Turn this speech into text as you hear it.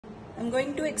I'm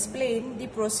going to explain the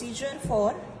procedure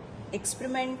for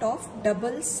experiment of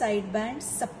double sideband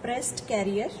suppressed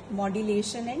carrier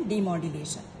modulation and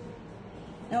demodulation.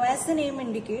 Now, as the name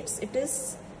indicates, it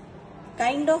is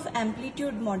kind of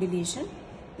amplitude modulation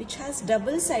which has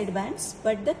double sidebands,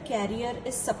 but the carrier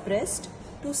is suppressed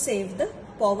to save the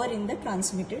power in the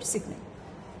transmitted signal.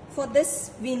 For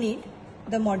this, we need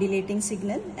the modulating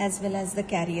signal as well as the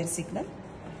carrier signal.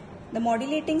 The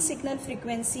modulating signal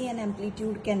frequency and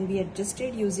amplitude can be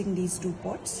adjusted using these two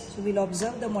ports. So we'll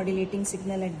observe the modulating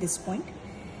signal at this point.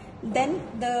 Then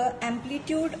the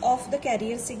amplitude of the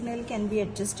carrier signal can be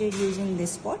adjusted using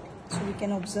this port. So we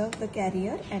can observe the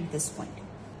carrier at this point.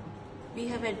 We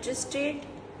have adjusted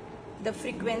the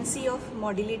frequency of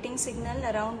modulating signal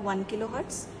around 1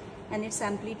 kHz and its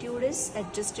amplitude is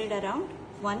adjusted around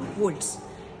 1 volts,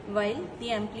 while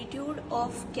the amplitude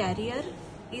of carrier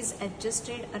is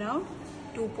adjusted around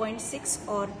 2.6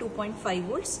 or 2.5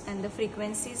 volts and the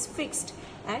frequency is fixed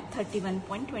at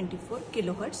 31.24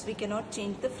 kHz. We cannot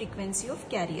change the frequency of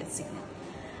carrier signal.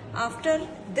 After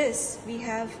this, we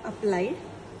have applied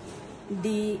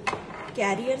the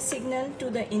carrier signal to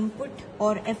the input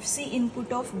or FC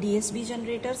input of DSB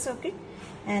generator circuit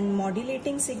and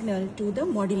modulating signal to the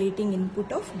modulating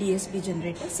input of DSB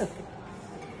generator circuit.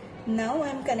 Now I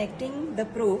am connecting the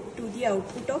probe to the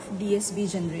output of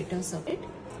DSB generator circuit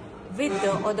with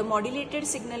the modulated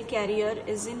signal carrier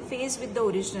is in phase with the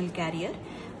original carrier,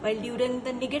 while during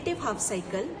the negative half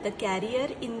cycle the carrier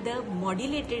in the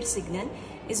modulated signal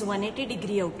is 180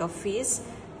 degree out of phase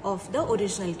of the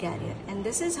original carrier, and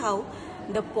this is how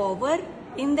the power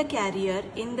in the carrier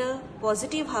in the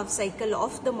positive half cycle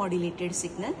of the modulated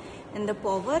signal and the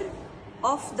power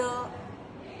of the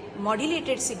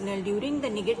modulated signal during the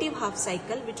negative half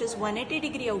cycle, which is 180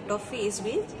 degree out of phase,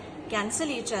 will cancel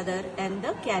each other and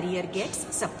the carrier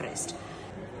gets suppressed.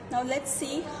 Now let's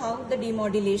see how the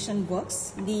demodulation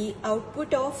works. The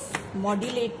output of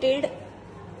modulated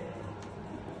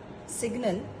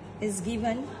signal is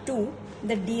given to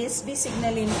the DSB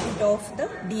signal input of the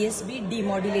DSB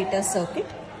demodulator circuit.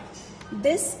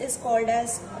 This is called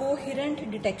as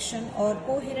coherent detection or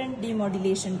coherent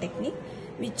demodulation technique,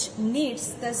 which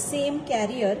needs the same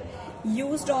carrier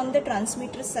used on the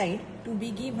transmitter side to be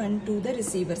given to the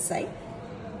receiver side,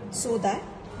 so that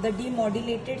the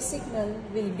demodulated signal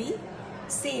will be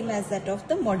same as that of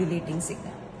the modulating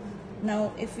signal.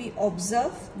 Now if we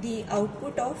observe the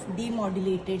output of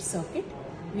demodulated circuit,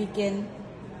 we can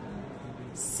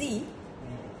see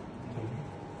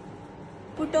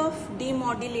output of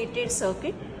demodulated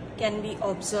circuit can be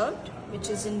observed, which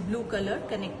is in blue color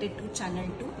connected to channel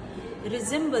 2,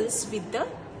 resembles with the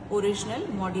original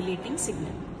modulating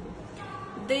signal.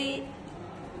 The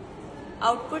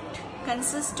output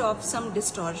consists of some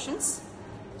distortions,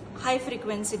 high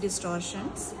frequency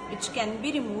distortions, which can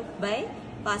be removed by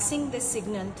passing this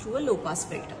signal through a low pass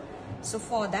filter. So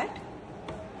for that,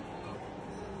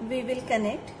 we will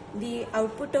connect the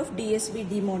output of DSB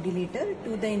demodulator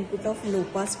to the input of low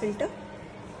pass filter,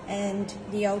 and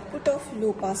the output of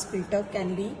low pass filter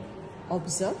can be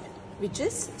observed, which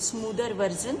is smoother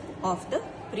version of the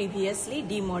previously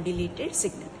demodulated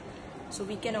signal. So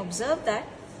we can observe that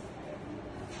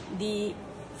the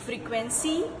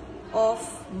frequency of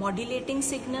modulating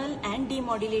signal and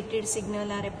demodulated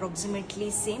signal are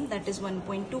approximately same, that is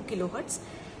 1.2 kHz,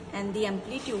 and the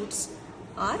amplitudes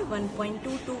are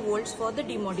 1.22 volts for the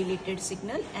demodulated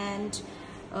signal and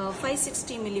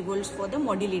 560 millivolts for the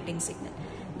modulating signal.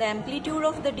 The amplitude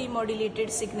of the demodulated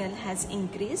signal has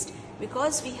increased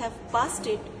because we have passed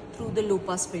it through the low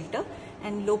pass filter,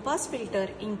 and low pass filter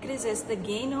increases the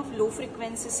gain of low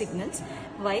frequency signals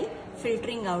while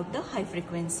filtering out the high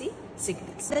frequency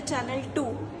signals. The channel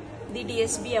 2, the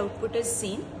DSB output is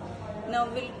seen. Now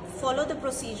we'll follow the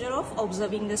procedure of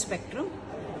observing the spectrum.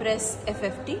 Press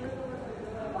FFT.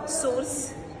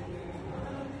 Source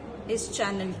is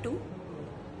channel 2,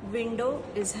 window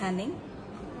is Hanning,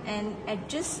 and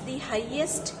adjust the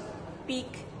highest peak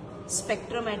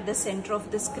spectrum at the center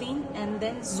of the screen and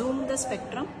then zoom the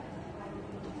spectrum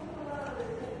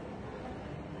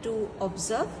to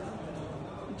observe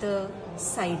the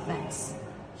sidebands.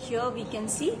 Here we can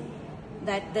see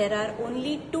that there are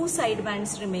only 2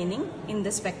 sidebands remaining in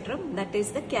the spectrum, that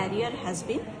is the carrier has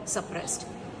been suppressed.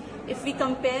 If we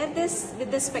compare this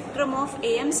with the spectrum of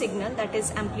AM signal, that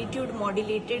is amplitude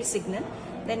modulated signal,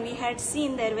 then we had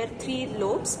seen there were 3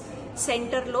 lobes,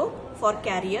 center lobe for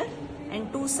carrier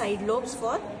and 2 side lobes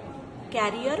for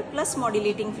carrier plus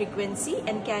modulating frequency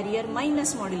and carrier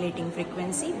minus modulating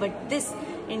frequency, but this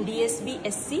in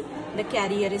DSB-SC the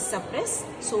carrier is suppressed,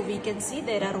 so we can see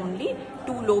there are only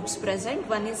two lobes present.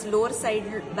 One is lower side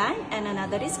band and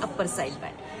another is upper side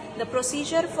band. The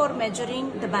procedure for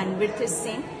measuring the bandwidth is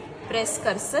same. Press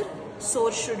cursor,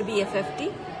 source should be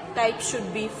FFT, type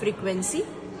should be frequency,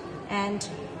 and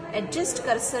adjust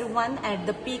cursor 1 at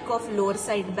the peak of lower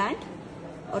side band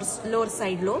or lower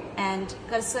side lobe and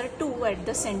cursor 2 at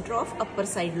the center of upper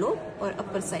side lobe or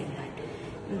upper side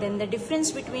band. Then the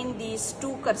difference between these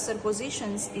two cursor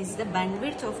positions is the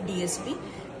bandwidth of DSB,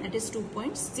 that is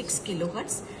 2.6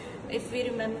 kilohertz. If we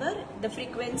remember, the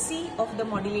frequency of the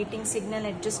modulating signal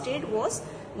adjusted was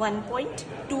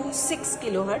 1.26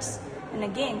 kilohertz, and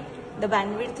again the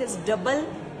bandwidth is double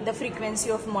the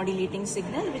frequency of modulating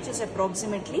signal, which is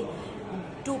approximately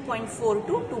 2.4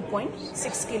 to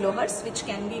 2.6 kilohertz, which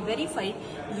can be verified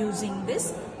using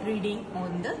this reading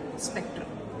on the spectrum.